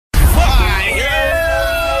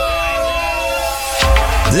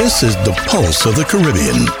This is the Pulse of the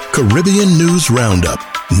Caribbean, Caribbean News Roundup.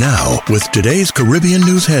 Now, with today's Caribbean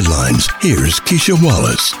news headlines, here's Keisha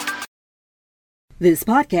Wallace. This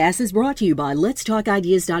podcast is brought to you by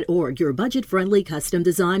letstalkideas.org, your budget-friendly custom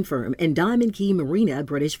design firm in Diamond Key Marina,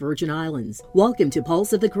 British Virgin Islands. Welcome to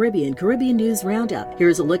Pulse of the Caribbean, Caribbean News Roundup.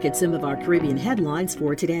 Here's a look at some of our Caribbean headlines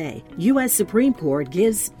for today. U.S. Supreme Court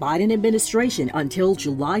gives Biden administration until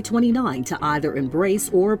July 29 to either embrace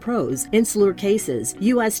or oppose insular cases.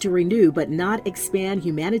 U.S. to renew but not expand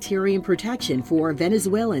humanitarian protection for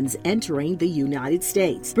Venezuelans entering the United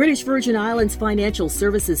States. British Virgin Islands financial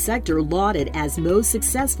services sector lauded as most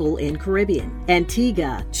successful in Caribbean.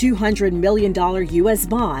 Antigua, $200 million U.S.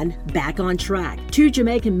 bond back on track. 2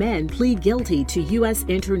 Jamaican men plead guilty to U.S.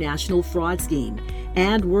 international fraud scheme.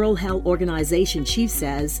 And World Health Organization chief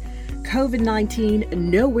says COVID-19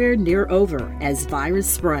 nowhere near over as virus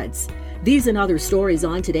spreads. These and other stories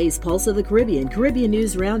on today's Pulse of the Caribbean, Caribbean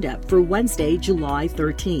News Roundup for Wednesday, July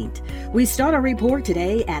 13th. We start our report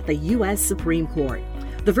today at the U.S. Supreme Court.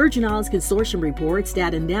 The Virgin Islands Consortium reports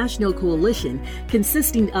that a national coalition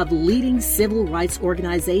consisting of leading civil rights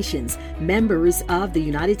organizations, members of the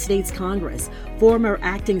United States Congress, former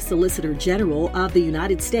acting Solicitor General of the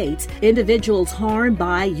United States, individuals harmed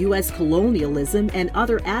by U.S. colonialism, and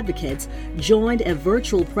other advocates joined a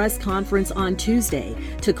virtual press conference on Tuesday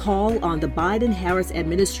to call on the Biden-Harris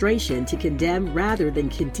administration to condemn rather than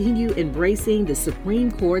continue embracing the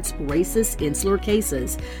Supreme Court's racist insular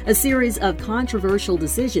cases, a series of controversial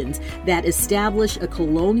decisions that establish a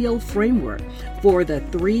colonial framework for the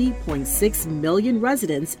 3.6 million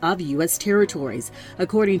residents of U.S. territories,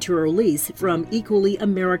 according to a release from Equally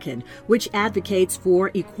American, which advocates for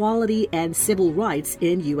equality and civil rights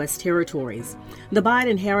in U.S. territories. The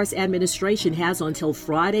Biden-Harris administration has until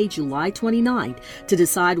Friday, July 29th to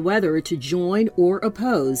decide whether to join or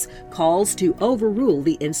oppose calls to overrule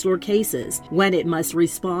the insular cases, when it must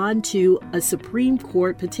respond to a Supreme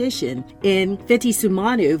Court petition in Fitzsimons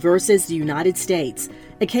versus the United States,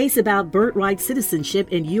 a case about birthright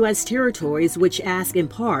citizenship in U.S. territories, which asks in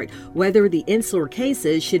part whether the insular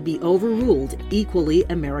cases should be overruled, Equally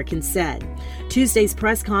American said. Tuesday's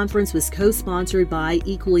press conference was co-sponsored by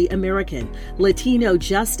Equally American, Latino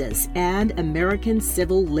Justice, and American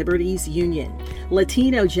Civil Liberties Union.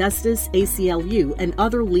 Latino Justice, ACLU, and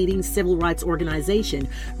other leading civil rights organizations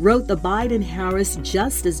wrote the Biden-Harris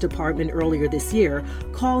Justice Department earlier this year,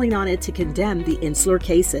 calling on it to condemn the insular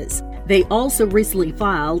cases. They also recently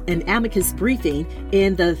filed an amicus briefing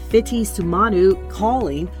in the Fitzsimons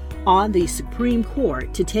calling on the Supreme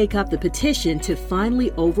Court to take up the petition to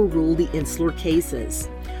finally overrule the insular cases.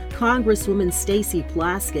 Congresswoman Stacey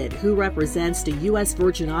Plaskett, who represents the U.S.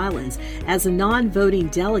 Virgin Islands as a non-voting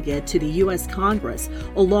delegate to the U.S. Congress,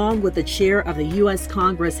 along with the chair of the U.S.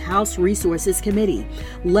 Congress House Resources Committee,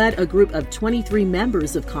 led a group of 23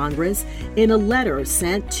 members of Congress in a letter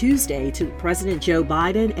sent Tuesday to President Joe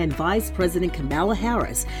Biden and Vice President Kamala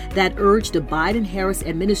Harris that urged the Biden-Harris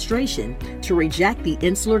administration to reject the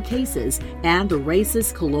insular cases and the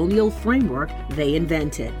racist colonial framework they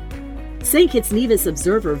invented. St. Kitts Nevis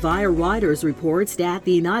Observer via Reuters reports that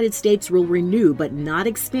the United States will renew but not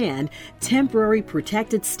expand temporary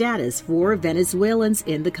protected status for Venezuelans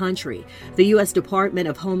in the country. The U.S. Department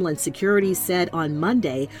of Homeland Security said on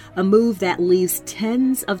Monday a move that leaves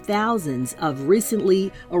tens of thousands of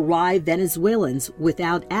recently arrived Venezuelans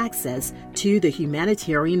without access to the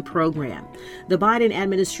humanitarian program. The Biden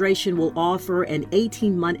administration will offer an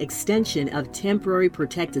 18-month extension of temporary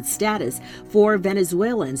protected status for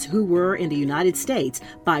Venezuelans who were in the United States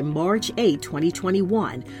by March 8,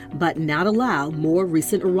 2021, but not allow more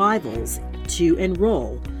recent arrivals to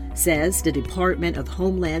enroll, says the Department of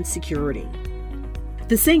Homeland Security.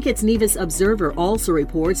 The St. Kitts Nevis Observer also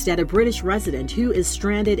reports that a British resident who is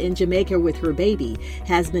stranded in Jamaica with her baby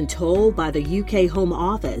has been told by the UK Home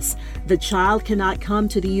Office the child cannot come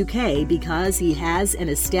to the UK because he has an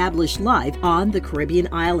established life on the Caribbean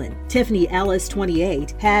island. Tiffany Ellis,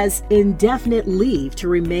 28, has indefinite leave to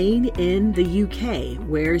remain in the UK,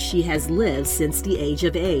 where she has lived since the age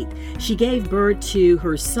of 8. She gave birth to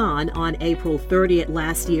her son on April 30th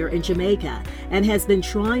last year in Jamaica and has been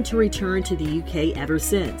trying to return to the UK ever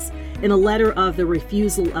since. In a letter of the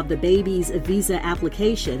refusal of the baby's visa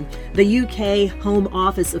application, the UK Home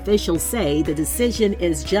Office officials say the decision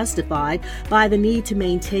is justified by the need to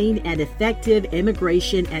maintain an effective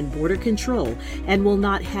immigration and border control and will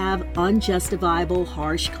not have unjustifiable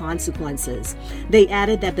harsh consequences. They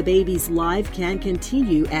added that the baby's life can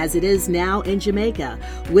continue as it is now in Jamaica,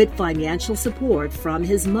 with financial support from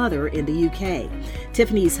his mother in the UK.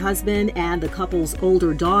 Tiffany's husband and the couple's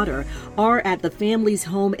older daughter are at the family's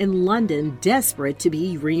home in London, desperate to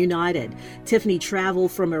be reunited. Tiffany traveled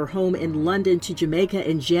from her home in London to Jamaica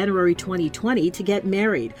in January 2020 to get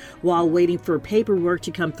married. While waiting for paperwork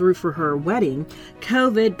to come through for her wedding,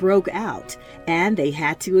 COVID broke out, and they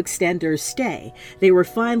had to extend their stay. They were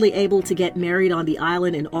finally able to get married on the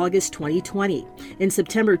island in August 2020. In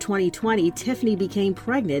September 2020, Tiffany became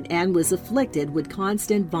pregnant and was afflicted with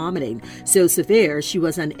constant vomiting, so severe she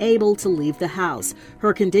was unable to leave the house.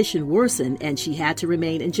 Her condition worsened and she had to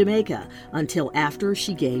remain in Jamaica until after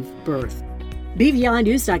she gave birth.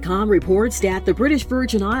 BVInews.com reports that the British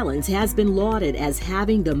Virgin Islands has been lauded as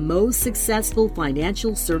having the most successful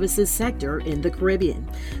financial services sector in the Caribbean.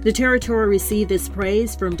 The territory received this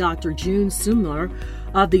praise from Dr. June Sumner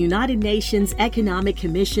of the United Nations Economic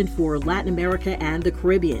Commission for Latin America and the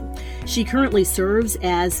Caribbean. She currently serves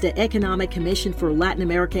as the Economic Commission for Latin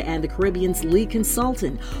America and the Caribbean's lead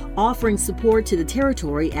consultant, offering support to the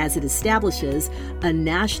territory as it establishes a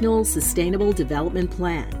national sustainable development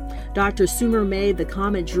plan. Dr. Sumer made the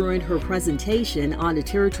comment during her presentation on the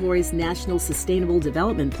territory's National Sustainable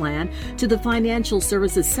Development Plan to the financial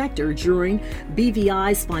services sector during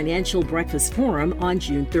BVI's Financial Breakfast Forum on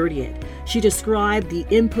June 30th. She described the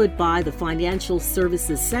input by the financial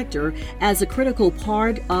services sector as a critical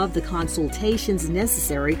part of the consultations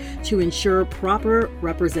necessary to ensure proper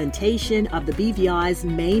representation of the BVI's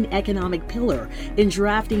main economic pillar in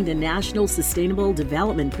drafting the National Sustainable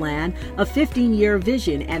Development Plan, a 15-year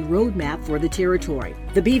vision and roadmap for the territory.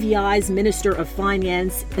 The BVI's Minister of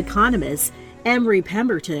Finance economist Emery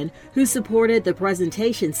Pemberton, who supported the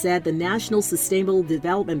presentation, said the National Sustainable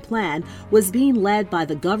Development Plan was being led by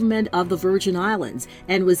the government of the Virgin Islands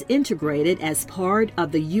and was integrated as part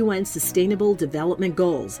of the UN Sustainable Development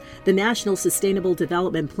Goals. The National Sustainable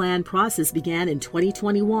Development Plan process began in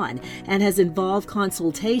 2021 and has involved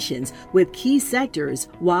consultations with key sectors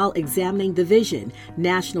while examining the vision,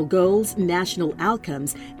 national goals, national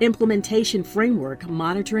outcomes, implementation framework,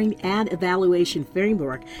 monitoring and evaluation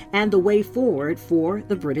framework, and the way forward for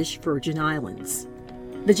the British Virgin Islands.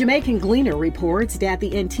 The Jamaican Gleaner reports that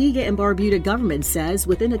the Antigua and Barbuda government says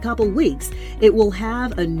within a couple weeks it will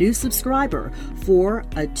have a new subscriber for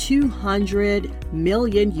a $200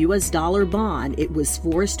 million bond it was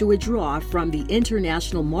forced to withdraw from the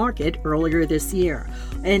international market earlier this year.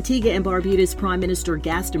 Antigua and Barbuda's Prime Minister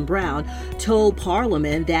Gaston Brown told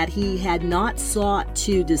Parliament that he had not sought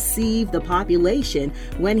to deceive the population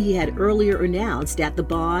when he had earlier announced that the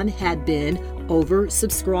bond had been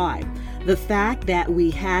oversubscribed. The fact that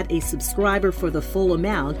we had a subscriber for the full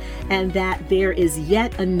amount and that there is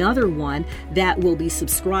yet another one that will be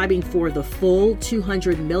subscribing for the full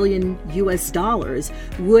 $200 million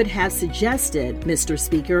would have suggested, Mr.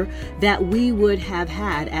 Speaker, that we would have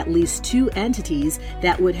had at least two entities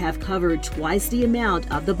that would have covered twice the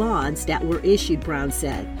amount of the bonds that were issued, Brown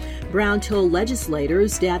said. Brown told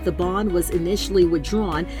legislators that the bond was initially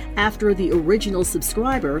withdrawn after the original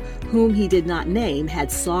subscriber, whom he did not name,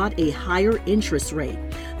 had sought a higher interest rate.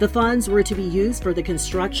 The funds were to be used for the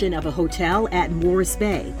construction of a hotel at Morris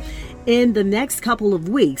Bay. In the next couple of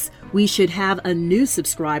weeks, we should have a new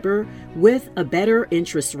subscriber with a better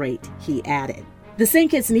interest rate, he added. The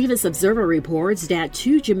St. Kitts Nevis Observer reports that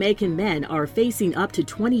two Jamaican men are facing up to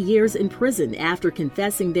 20 years in prison after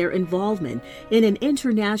confessing their involvement in an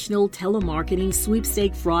international telemarketing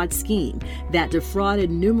sweepstake fraud scheme that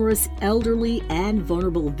defrauded numerous elderly and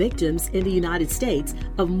vulnerable victims in the United States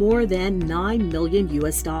of more than $9 million.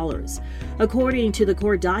 According to the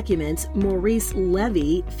court documents, Maurice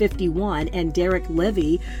Levy, 51, and Derek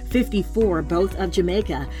Levy, 54, both of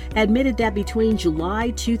Jamaica, admitted that between July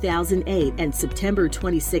 2008 and September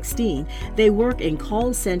 2016, they worked in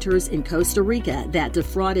call centers in Costa Rica that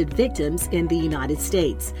defrauded victims in the United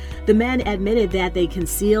States. The men admitted that they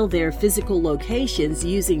concealed their physical locations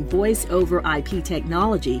using voice over IP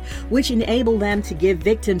technology, which enabled them to give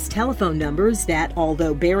victims telephone numbers that,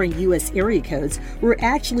 although bearing U.S. area codes, were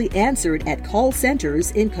actually answered at call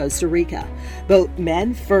centers in Costa Rica. Both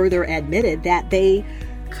men further admitted that they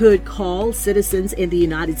could call citizens in the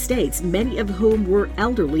United States, many of whom were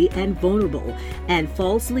elderly and vulnerable, and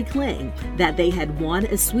falsely claim that they had won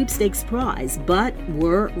a sweepstakes prize but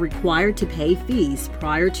were required to pay fees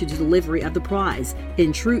prior to the delivery of the prize.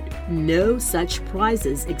 In truth, no such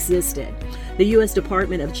prizes existed. The U.S.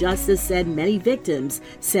 Department of Justice said many victims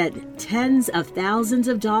sent tens of thousands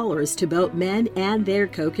of dollars to both men and their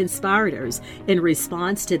co-conspirators in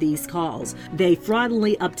response to these calls. They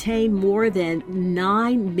fraudulently obtained more than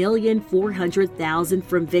 $9,400,000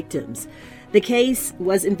 from victims. The case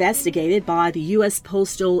was investigated by the U.S.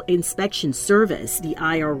 Postal Inspection Service, the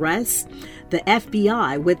IRS, the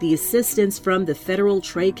FBI, with the assistance from the Federal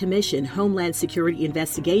Trade Commission, Homeland Security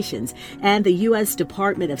Investigations, and the U.S.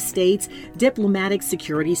 Department of State's Diplomatic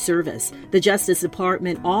Security Service. The Justice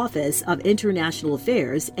Department Office of International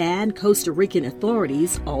Affairs and Costa Rican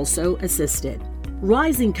authorities also assisted.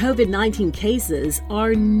 Rising COVID-19 cases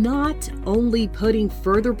are not only putting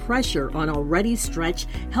further pressure on already stretched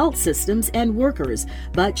health systems and workers,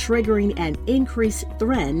 but triggering an increased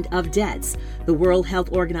trend of deaths. The World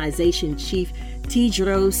Health Organization chief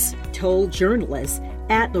Tedros told journalists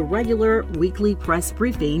at the regular weekly press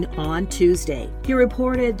briefing on Tuesday. He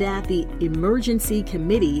reported that the Emergency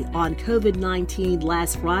Committee on COVID-19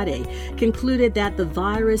 last Friday concluded that the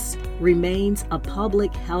virus remains a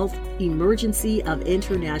public health emergency of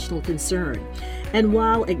international concern. And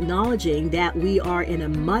while acknowledging that we are in a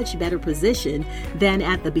much better position than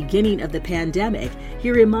at the beginning of the pandemic,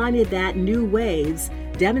 he reminded that new waves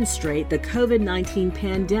demonstrate the COVID-19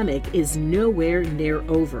 pandemic is nowhere near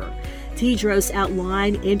over. Tedros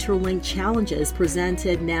outlined interlinked challenges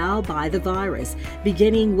presented now by the virus,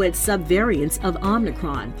 beginning with subvariants of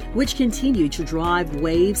Omicron, which continue to drive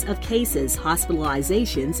waves of cases,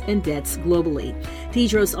 hospitalizations, and deaths globally.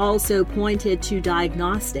 Tedros also pointed to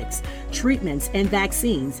diagnostics, treatments, and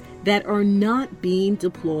vaccines that are not being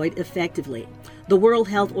deployed effectively. The World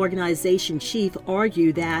Health Organization chief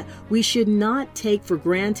argued that we should not take for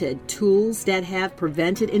granted tools that have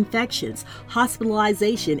prevented infections,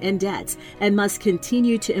 hospitalization, and deaths, and must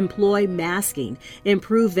continue to employ masking,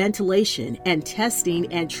 improve ventilation, and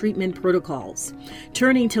testing and treatment protocols.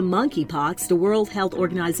 Turning to monkeypox, the World Health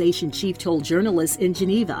Organization chief told journalists in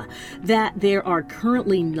Geneva that there are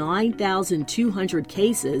currently 9,200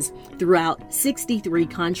 cases throughout 63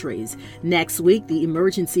 countries. Next week, the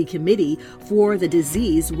Emergency Committee for the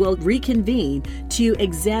disease will reconvene to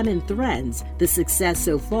examine trends, the success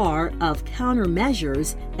so far of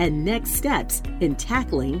countermeasures, and next steps in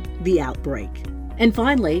tackling the outbreak. And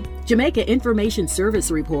finally, Jamaica Information Service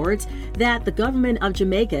reports that the government of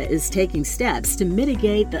Jamaica is taking steps to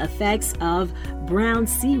mitigate the effects of brown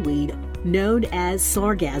seaweed known as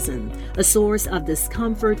sargassum, a source of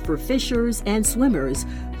discomfort for fishers and swimmers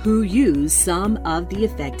who use some of the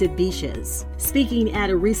affected beaches. Speaking at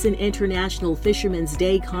a recent International Fishermen's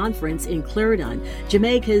Day conference in Clarendon,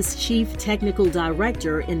 Jamaica's Chief Technical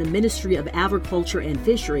Director in the Ministry of Agriculture and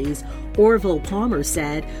Fisheries, Orville Palmer,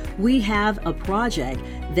 said, "We have a project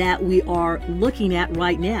that we are looking at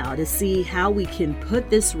right now to see how we can put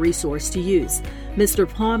this resource to use." Mr.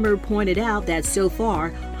 Palmer pointed out that so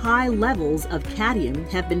far, high levels of cadmium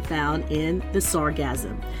have been found in the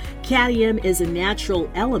sargassum. Cadmium is a natural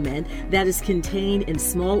element that is contained in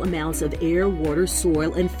small amounts of air, water,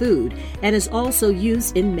 soil, and food, and is also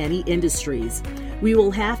used in many industries. We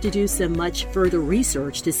will have to do some much further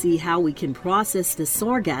research to see how we can process the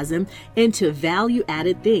sargassum into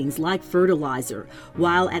value-added things like fertilizer,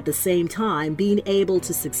 while at the same time being able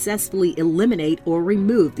to successfully eliminate or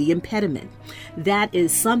remove the impediment. That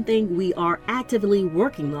is something we are actively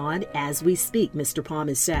working on as we speak, Mr.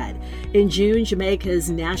 Palmer said. In June,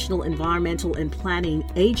 Jamaica's National Environmental and Planning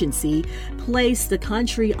Agency placed the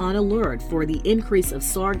country on alert for the increase of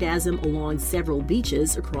sargassum along several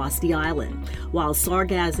beaches across the island. While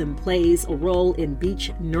sargassum plays a role in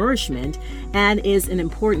beach nourishment and is an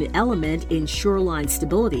important element in shoreline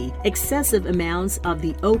stability, excessive amounts of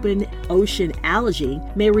the open ocean algae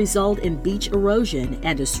may result in beach erosion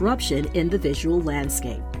and disruption in the visual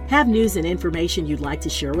landscape. Have news and information you'd like to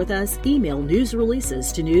share with us? Email news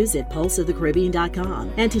releases to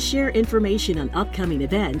news@pulseofthecaribbean.com. And to share information on upcoming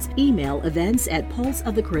events, email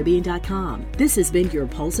events@pulseofthecaribbean.com. This has been your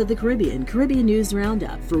Pulse of the Caribbean News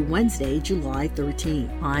Roundup for Wednesday, July 13.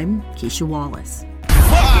 I'm Keisha Wallace.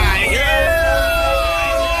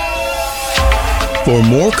 For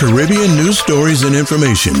more Caribbean news stories and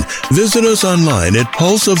information, visit us online at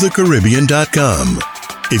pulseofthecaribbean.com.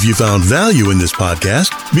 If you found value in this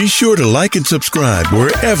podcast, be sure to like and subscribe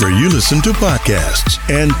wherever you listen to podcasts.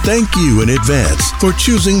 And thank you in advance for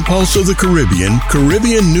choosing Pulse of the Caribbean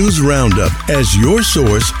News Roundup as your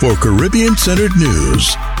source for Caribbean-centered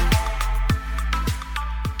news.